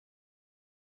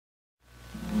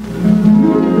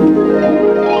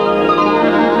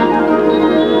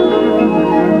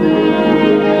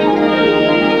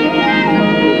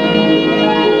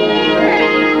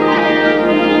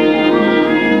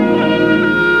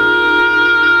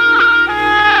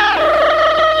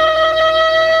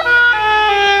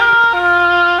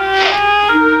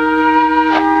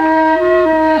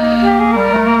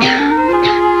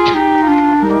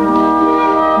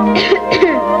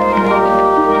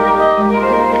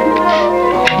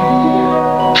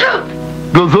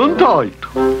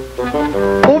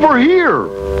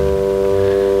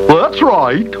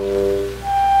right.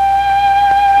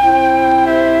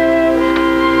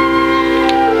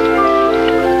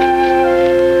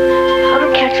 How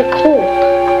to catch a cold?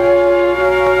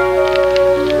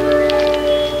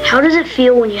 How does it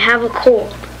feel when you have a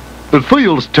cold? It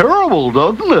feels terrible,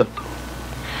 doesn't it?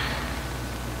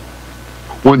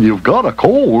 When you've got a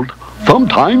cold,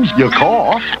 sometimes you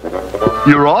cough,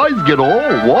 your eyes get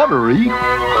all watery,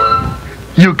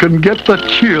 you can get the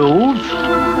chills,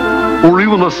 or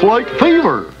even a slight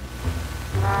fever.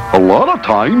 A lot of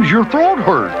times your throat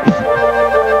hurts,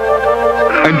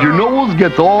 and your nose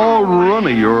gets all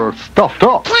runny or stuffed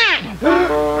up.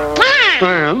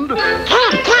 And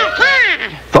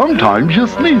sometimes you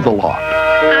sneeze a lot.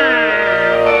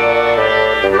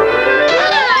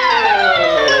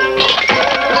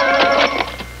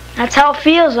 That's how it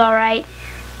feels, all right.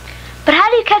 But how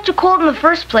do you catch a cold in the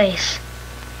first place?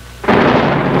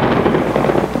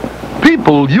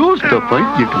 People used to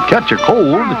think you could catch a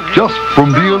cold just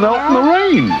from being out in the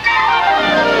rain,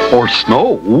 or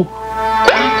snow,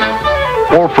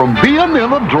 or from being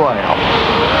in a draft,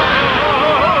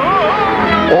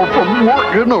 or from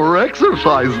working or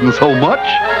exercising so much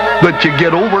that you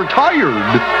get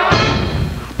overtired.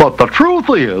 But the truth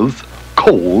is,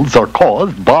 colds are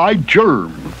caused by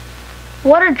germs.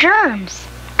 What are germs?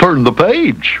 Turn the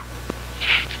page.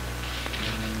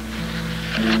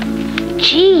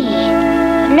 Gee,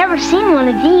 I've never seen one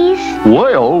of these.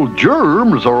 Well,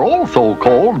 germs are also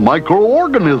called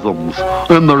microorganisms,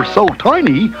 and they're so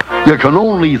tiny you can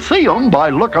only see them by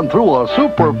looking through a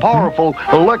super powerful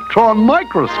electron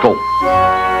microscope.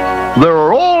 There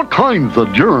are all kinds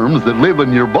of germs that live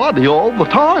in your body all the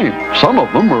time. Some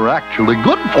of them are actually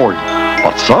good for you,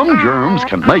 but some germs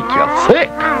can make you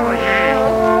sick.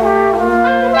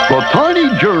 The tiny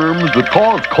germs that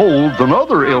cause colds and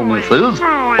other illnesses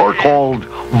are called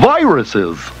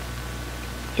viruses.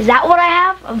 Is that what I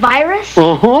have? A virus?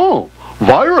 Uh-huh.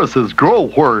 Viruses grow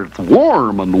where it's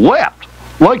warm and wet,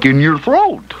 like in your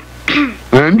throat,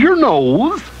 and your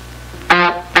nose,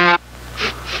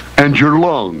 and your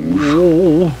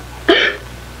lungs.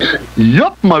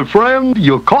 Yup, my friend,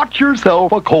 you caught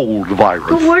yourself a cold virus.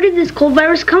 But where did this cold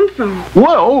virus come from?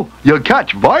 Well, you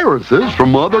catch viruses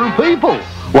from other people,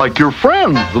 like your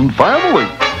friends and family.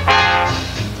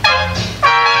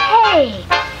 Hey,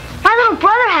 my little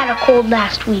brother had a cold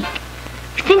last week.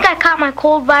 You think I caught my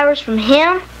cold virus from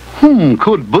him?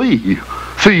 Could be.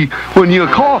 See, when you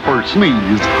cough or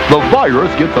sneeze, the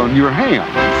virus gets on your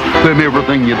hands. Then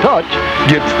everything you touch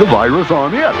gets the virus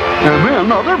on it. And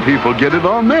then other people get it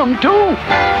on them, too.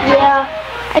 Yeah,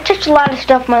 I touched a lot of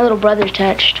stuff my little brother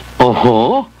touched.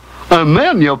 Uh-huh. And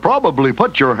then you probably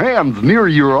put your hands near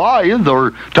your eyes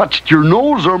or touched your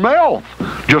nose or mouth,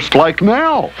 just like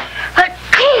now.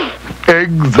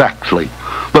 Exactly.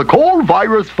 The cold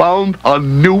virus found a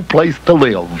new place to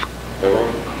live.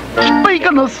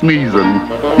 Speaking of sneezing,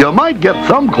 you might get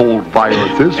some cold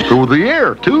viruses through the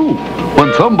air, too,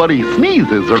 when somebody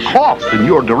sneezes or coughs in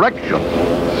your direction.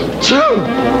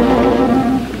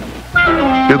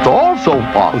 It's also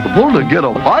possible to get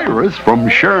a virus from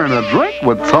sharing a drink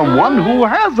with someone who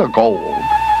has a cold.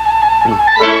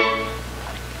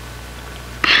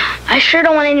 I sure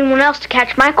don't want anyone else to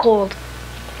catch my cold.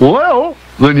 Well,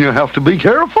 then you have to be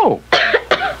careful.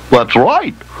 That's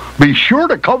right. Be sure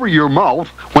to cover your mouth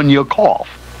when you cough.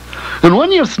 And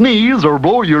when you sneeze or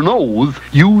blow your nose,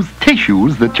 use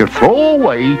tissues that you throw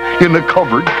away in a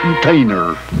covered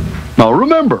container. Now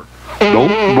remember,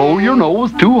 don't blow your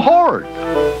nose too hard.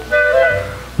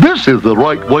 This is the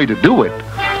right way to do it.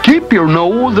 Keep your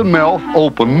nose and mouth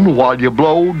open while you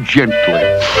blow gently.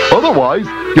 Otherwise,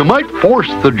 you might force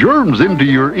the germs into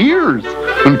your ears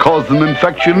and cause an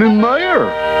infection in there.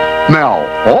 Now,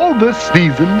 all this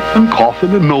sneezing and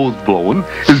coughing and nose blowing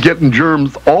is getting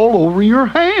germs all over your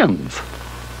hands.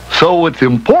 So it's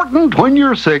important when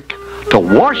you're sick to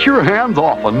wash your hands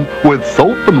often with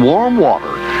soap and warm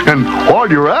water. And while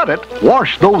you're at it,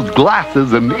 wash those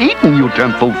glasses and eating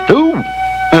utensils too.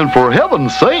 And for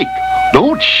heaven's sake,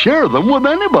 don't share them with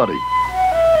anybody.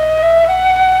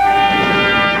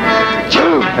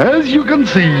 As you can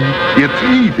see, it's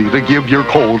easy to give your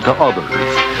cold to others.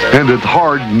 And it's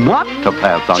hard not to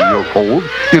pass on your cold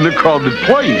in a crowded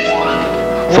place.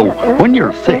 So when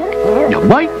you're sick, you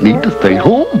might need to stay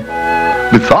home.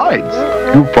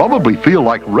 Besides, you probably feel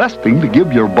like resting to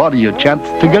give your body a chance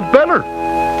to get better.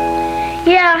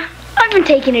 Yeah, I've been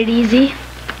taking it easy.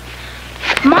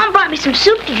 Mom brought me some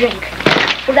soup to drink.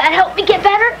 Will that help me get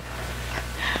better?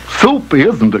 Soup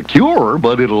isn't a cure,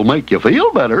 but it'll make you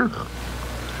feel better.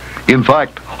 In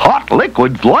fact, hot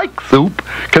liquids like soup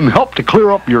can help to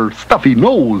clear up your stuffy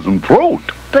nose and throat.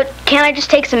 But can't I just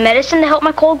take some medicine to help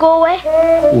my cold go away?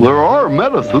 There are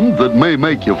medicines that may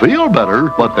make you feel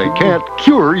better, but they can't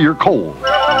cure your cold.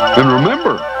 And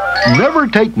remember, never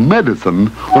take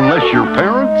medicine unless your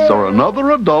parents or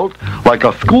another adult, like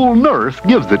a school nurse,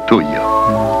 gives it to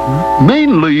you.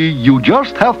 Mainly, you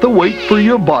just have to wait for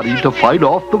your body to fight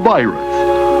off the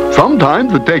virus.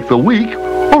 Sometimes it takes a week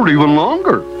or even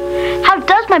longer. How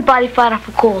does my body fight off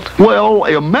a cold? Well,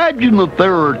 imagine that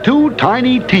there are two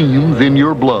tiny teams in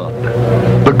your blood.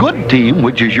 The good team,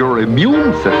 which is your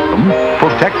immune system,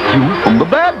 protects you from the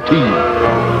bad team.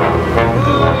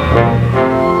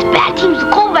 The bad team's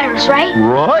the cold virus, right?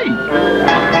 Right.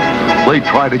 They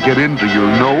try to get into your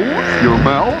nose, your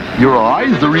mouth, your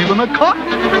eyes, or even a cut.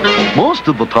 Most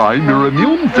of the time, your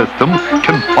immune system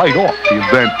can fight off the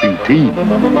advancing team.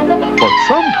 But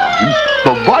sometimes,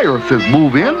 the viruses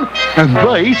move in and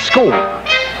they score.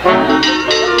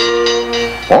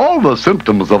 All the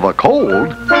symptoms of a cold,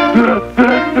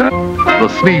 the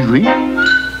sneezing,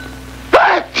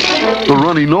 the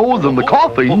runny nose and the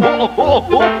coughing,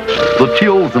 the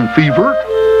chills and fever,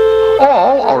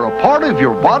 all are a part of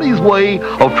your body's way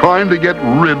of trying to get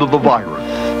rid of the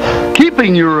virus.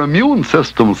 Keeping your immune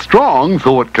system strong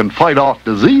so it can fight off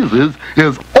diseases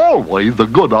is always a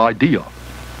good idea.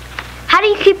 How do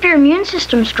you keep your immune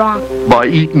system strong? By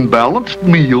eating balanced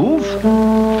meals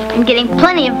And getting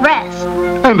plenty of rest.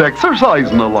 and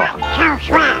exercising a lot.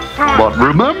 But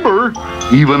remember,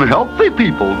 even healthy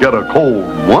people get a cold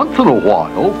once in a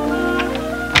while.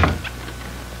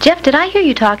 Jeff, did I hear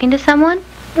you talking to someone?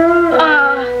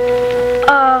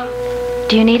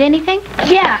 Do you need anything?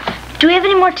 Yeah. Do we have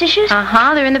any more tissues?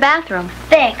 Uh-huh, they're in the bathroom.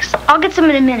 Thanks. I'll get some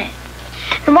in a minute.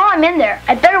 And while I'm in there,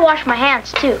 I'd better wash my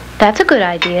hands, too. That's a good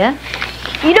idea.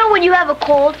 You know when you have a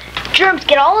cold, germs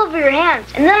get all over your hands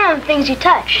and then on the things you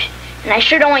touch. And I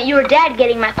sure don't want you or Dad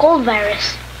getting my cold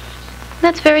virus.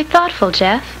 That's very thoughtful,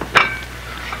 Jeff.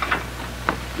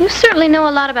 You certainly know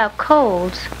a lot about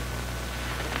colds.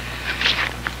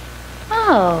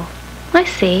 Oh, I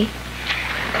see.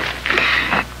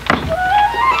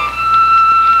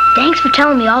 Thanks for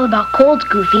telling me all about colds,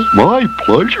 Goofy. My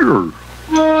pleasure.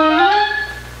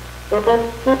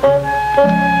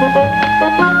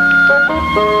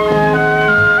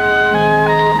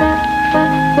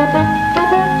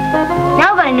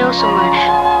 Now that I know so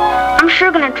much, I'm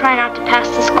sure gonna try not to pass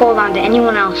this cold on to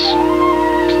anyone else.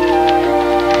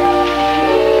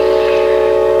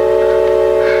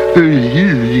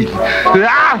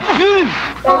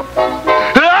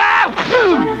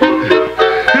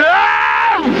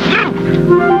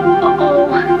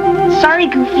 Uh-oh. Sorry,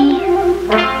 Goofy.